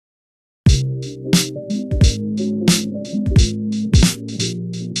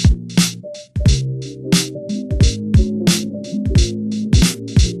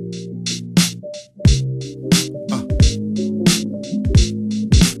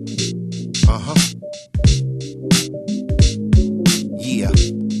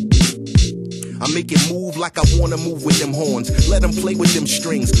I make it move like I wanna move with them horns. Let them play with them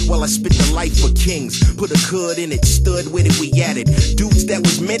strings while I spit the life for kings. Put a hood in it, stood with it, we at it. Dudes that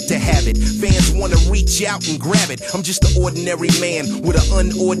was meant to have it. Fans wanna reach out and grab it. I'm just an ordinary man with an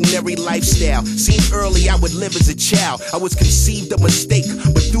unordinary lifestyle. Seen early I would live as a child. I was conceived a mistake,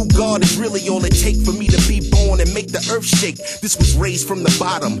 but through God is really all it take for me to be born and make the earth shake. This was raised from the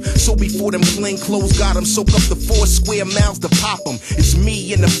bottom, so before them plain clothes got 'em, soak up the 4 square miles to pop 'em. It's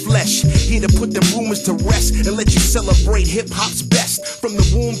me in the flesh, here to put them rumors to rest and let you celebrate hip-hop's best. From the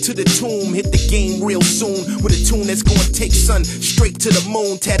womb to the tomb, hit the game real soon with a tune that's gonna take son straight to the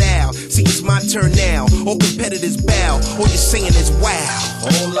moon. Tad-ow, see it's my turn now. All competitors bow, all you're saying is wow.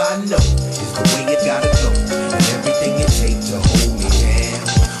 All I know is the way it gotta go, and everything it takes to hold me down.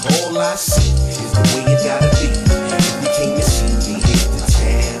 All I see is the way it gotta be. If you came to see me hit the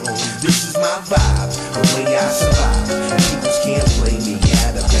town, this is my vibe, the way I survive. People can't play me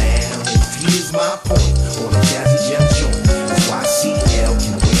out of bounds. Here's my point on a jazzy jam joint. That's why CL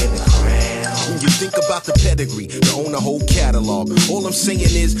can wear the crown. When you think about the pedigree, to own the whole catalog, all I'm saying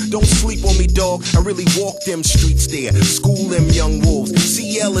is, don't sleep on me, dog. I really walk them streets there, school them young wolves.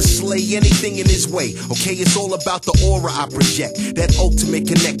 CL is slay anything in his way. Okay, it's all about the aura I project, that ultimate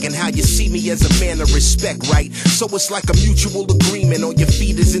connect, and how you see me as a man of respect, right? So it's like a mutual agreement. On your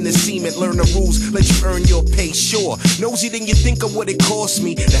feet is in the cement. Learn the rules, let you earn your pay. Sure, nosy then you think of what it cost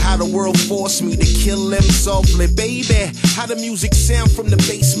me, to how the world forced me to kill them softly, baby. How the music sound from the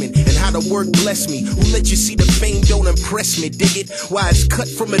basement, and how the word bless me. Who let you see the fame don't impress me, dig it? Why it's cut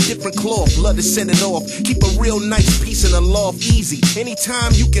from a different cloth, love to set it off. Keep a real nice piece in the loft, easy.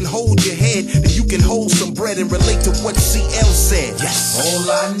 Anytime you can hold your head, then you can hold some bread and relate to what CL said. Yes.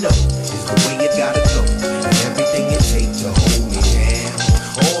 All I know is the way it gotta go, and everything it takes to hold me down.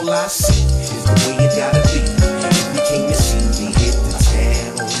 All I see